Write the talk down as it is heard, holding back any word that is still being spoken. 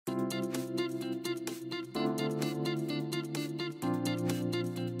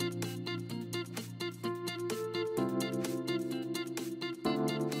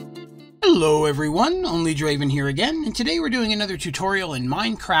Hello everyone, Onlydraven here again, and today we're doing another tutorial in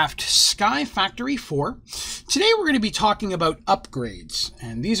Minecraft Sky Factory 4. Today we're going to be talking about upgrades,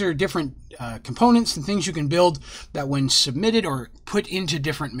 and these are different components and things you can build that when submitted or put into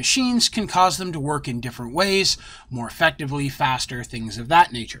different machines can cause them to work in different ways, more effectively, faster, things of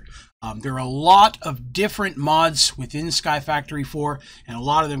that nature. There are a lot of different mods within Sky Factory 4, and a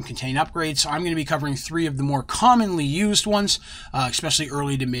lot of them contain upgrades, so I'm going to be covering 3 of the more commonly used ones, especially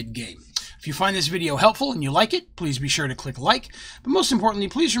early to mid-game. If you find this video helpful and you like it, please be sure to click like, but most importantly,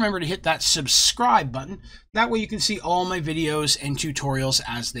 please remember to hit that subscribe button. That way you can see all my videos and tutorials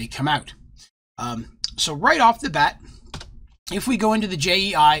as they come out. So right off the bat, if we go into the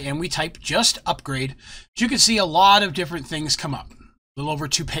JEI and we type just upgrade, you can see a lot of different things come up. A little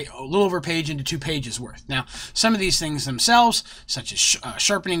over a page into 2 pages worth. Now, some of these things themselves, such as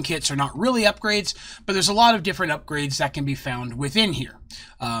sharpening kits, are not really upgrades, but there's a lot of different upgrades that can be found within here.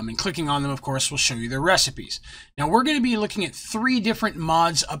 And clicking on them, of course, will show you their recipes. Now, we're going to be looking at 3 different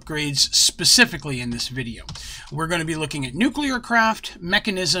mods upgrades specifically in this video. We're going to be looking at Nuclearcraft,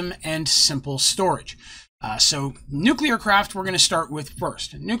 Mekanism, and Simple Storage. So Nuclearcraft we're going to start with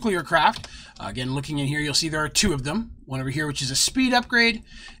first. Nuclearcraft, again looking in here, you'll see there are 2 of them. One over here which is a speed upgrade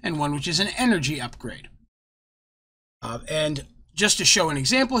and one which is an energy upgrade. And just to show an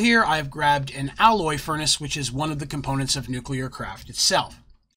example here, I've grabbed an alloy furnace, which is one of the components of Nuclearcraft itself.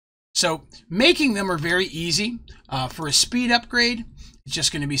 So making them are very easy. For a speed upgrade, it's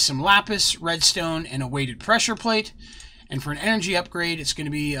just going to be some lapis, redstone, and a weighted pressure plate. And for an energy upgrade, it's going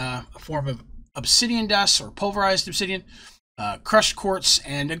to be a form of obsidian dust or pulverized obsidian, crushed quartz,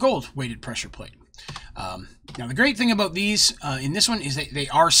 and a gold weighted pressure plate. Now the great thing about these in this one is that they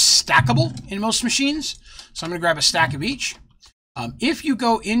are stackable in most machines. So I'm going to grab a stack of each. If you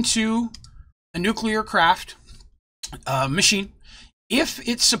go into a Nuclearcraft machine, if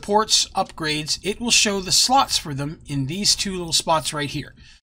it supports upgrades, it will show the slots for them in these 2 little spots right here.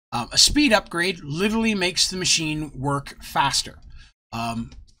 A speed upgrade literally makes the machine work faster.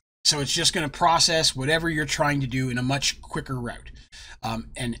 So it's just going to process whatever you're trying to do in a much quicker route.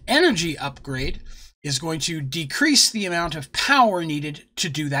 An energy upgrade is going to decrease the amount of power needed to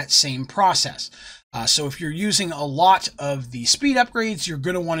do that same process. So if you're using a lot of the speed upgrades, you're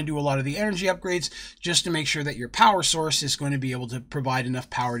going to want to do a lot of the energy upgrades just to make sure that your power source is going to be able to provide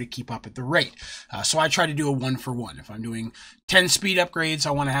enough power to keep up at the rate. So I try to do a 1-for-1. If I'm doing 10 speed upgrades,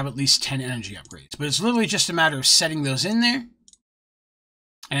 I want to have at least 10 energy upgrades. But it's literally just a matter of setting those in there.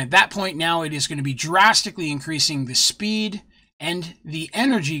 And at that point now, it is going to be drastically increasing the speed, and the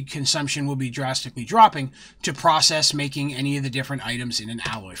energy consumption will be drastically dropping to process making any of the different items in an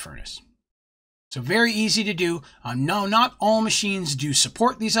alloy furnace. So very easy to do. No, not all machines do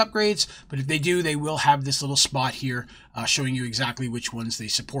support these upgrades, but if they do, they will have this little spot here showing you exactly which ones they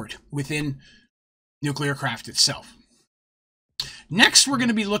support within Nuclearcraft itself. Next, we're going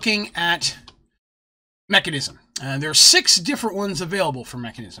to be looking at Mekanism. There are 6 different ones available for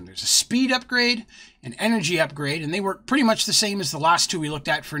Mekanism. There's a speed upgrade, an energy upgrade, and they work pretty much the same as the last 2 we looked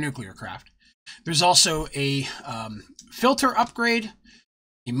at for Nuclearcraft. There's also a filter upgrade,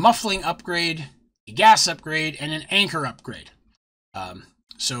 a muffling upgrade, a gas upgrade, and an anchor upgrade.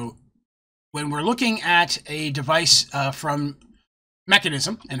 So when we're looking at a device from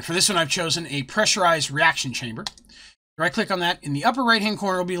Mekanism, and for this one I've chosen a pressurized reaction chamber. Right click on that. In the upper right hand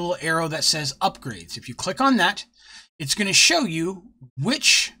corner will be a little arrow that says upgrades. If you click on that, it's going to show you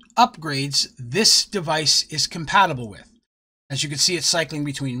which upgrades this device is compatible with. As you can see, it's cycling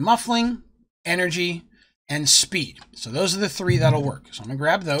between muffling, energy, and speed. So those are the 3 that'll work. So I'm going to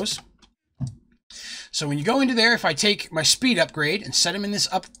grab those. So when you go into there, if I take my speed upgrade and set them in this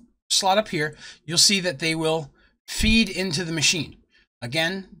slot up here, you'll see that they will feed into the machine.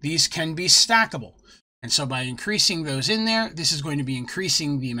 Again, these can be stackable. And so by increasing those in there, this is going to be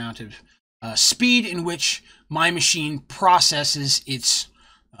increasing the amount of speed in which my machine processes its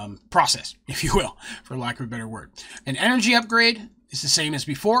process, if you will, for lack of a better word. An energy upgrade is the same as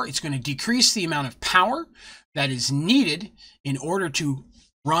before. It's going to decrease the amount of power that is needed in order to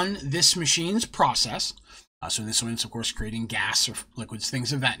run this machine's process. So this one is, of course, creating gas or liquids,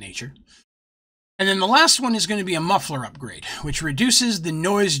 things of that nature. And then the last one is going to be a muffler upgrade, which reduces the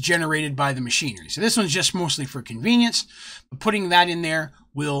noise generated by the machinery. So this one's just mostly for convenience, but putting that in there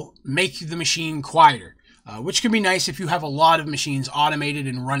will make the machine quieter, which can be nice if you have a lot of machines automated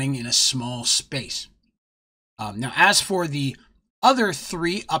and running in a small space. Now, as for the other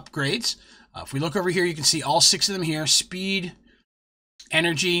 3 upgrades, if we look over here, you can see all 6 of them here: speed,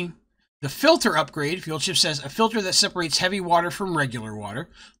 energy, The filter upgrade, FieldShift says, a filter that separates heavy water from regular water.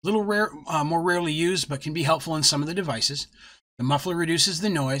 A little more rarely used, but can be helpful in some of the devices. The muffler reduces the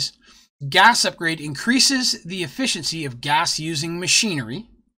noise. Gas upgrade increases the efficiency of gas-using machinery.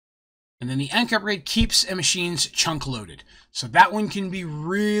 And then the ink upgrade keeps a machine's chunk loaded. So that one can be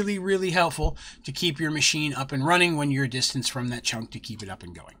really, really helpful to keep your machine up and running when you're a distance from that chunk to keep it up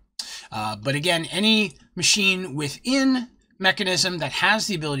and going. But again, any machine within Mekanism that has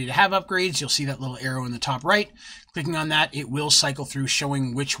the ability to have upgrades, you'll see that little arrow in the top right. Clicking on that, it will cycle through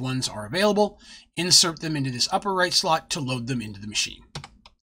showing which ones are available. Insert them into this upper right slot to load them into the machine.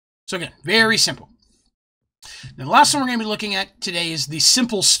 So again, very simple. Now the last one we're going to be looking at today is the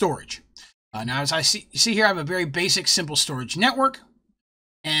simple storage. Now as I see here, I have a very basic simple storage network,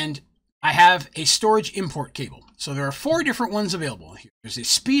 and I have a storage import cable. So there are 4 different ones available here. There's a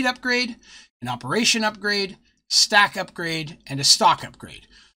speed upgrade, an operation upgrade, stack upgrade, and a stock upgrade.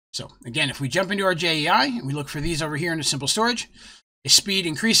 So again, if we jump into our JEI and we look for these over here into simple storage, a speed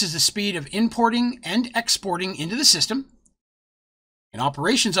increases the speed of importing and exporting into the system. An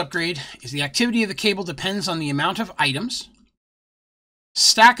operations upgrade is the activity of the cable depends on the amount of items.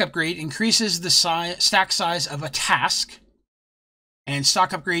 Stack upgrade increases the stack size of a task. And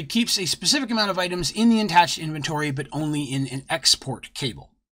stock upgrade keeps a specific amount of items in the attached inventory, but only in an export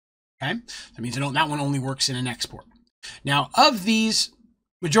cable. Okay, that means that one only works in an export. Now, of these,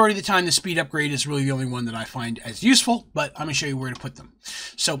 majority of the time, the speed upgrade is really the only one that I find as useful, but I'm going to show you where to put them.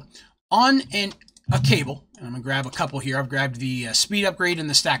 So, on a cable, and I'm going to grab a couple here. I've grabbed the speed upgrade and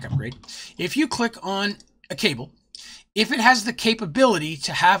the stack upgrade. If you click on a cable, if it has the capability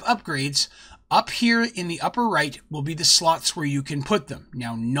to have upgrades, up here in the upper right will be the slots where you can put them.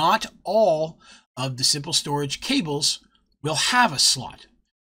 Now, not all of the simple storage cables will have a slot.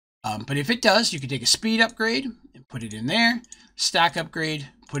 But if it does, you can take a speed upgrade and put it in there, stack upgrade,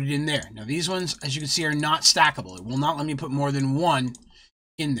 put it in there. Now these ones, as you can see, are not stackable. It will not let me put more than one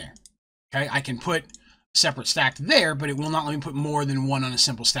in there. Okay, I can put a separate stack there, but it will not let me put more than one on a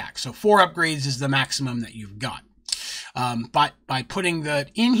simple stack. So 4 upgrades is the maximum that you've got. But by putting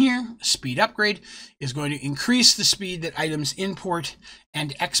that in here, speed upgrade is going to increase the speed that items import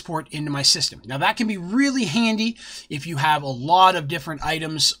and export into my system. Now that can be really handy if you have a lot of different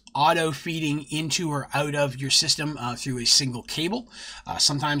items auto feeding into or out of your system through a single cable.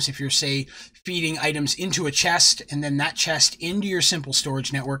 Sometimes if you're, say, feeding items into a chest and then that chest into your simple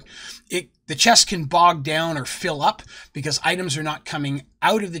storage network, the chest can bog down or fill up because items are not coming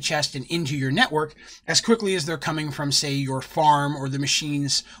out of the chest and into your network as quickly as they're coming from, say, your farm or the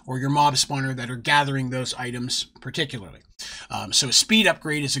machines or your mob spawner that are gathering those items particularly. So a speed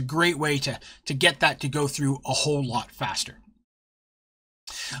upgrade is a great way to get that to go through a whole lot faster.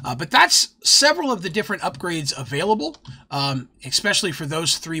 But that's several of the different upgrades available, especially for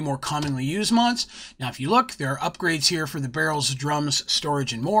those 3 more commonly used mods. Now, if you look, there are upgrades here for the barrels, drums,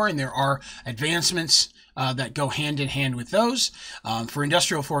 storage, and more, and there are advancements that go hand in hand with those. For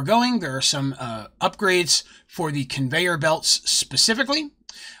industrial foregoing, there are some upgrades for the conveyor belts specifically.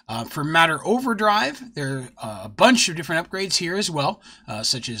 For matter overdrive, there are a bunch of different upgrades here as well,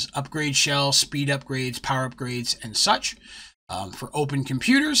 such as upgrade shell, speed upgrades, power upgrades, and such. For open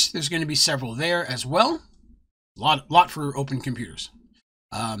computers, there's going to be several there as well. Lot for open computers.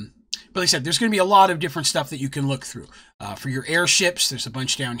 But like I said, there's going to be a lot of different stuff that you can look through. For your airships, there's a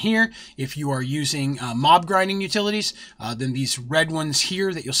bunch down here. If you are using mob grinding utilities, then these red ones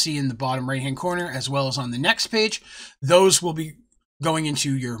here that you'll see in the bottom right-hand corner, as well as on the next page, those will be going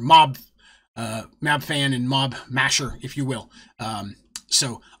into your mob fan and mob masher, if you will.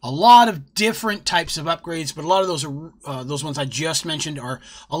 So a lot of different types of upgrades, but a lot of those ones I just mentioned are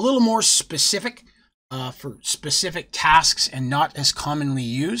a little more specific for specific tasks and not as commonly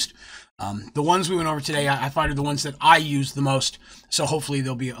used. The ones we went over today, I find are the ones that I use the most, so hopefully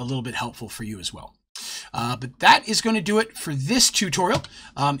they'll be a little bit helpful for you as well. But that is going to do it for this tutorial.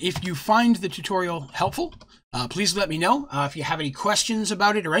 If you find the tutorial helpful, please let me know. If you have any questions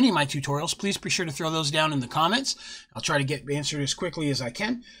about it or any of my tutorials, please be sure to throw those down in the comments. I'll try to get answered as quickly as I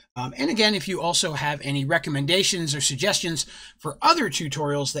can. And again, if you also have any recommendations or suggestions for other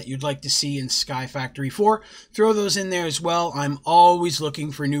tutorials that you'd like to see in Sky Factory 4, throw those in there as well. I'm always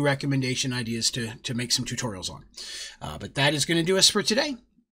looking for new recommendation ideas to make some tutorials on. But that is going to do us for today.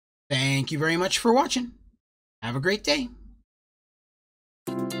 Thank you very much for watching. Have a great day.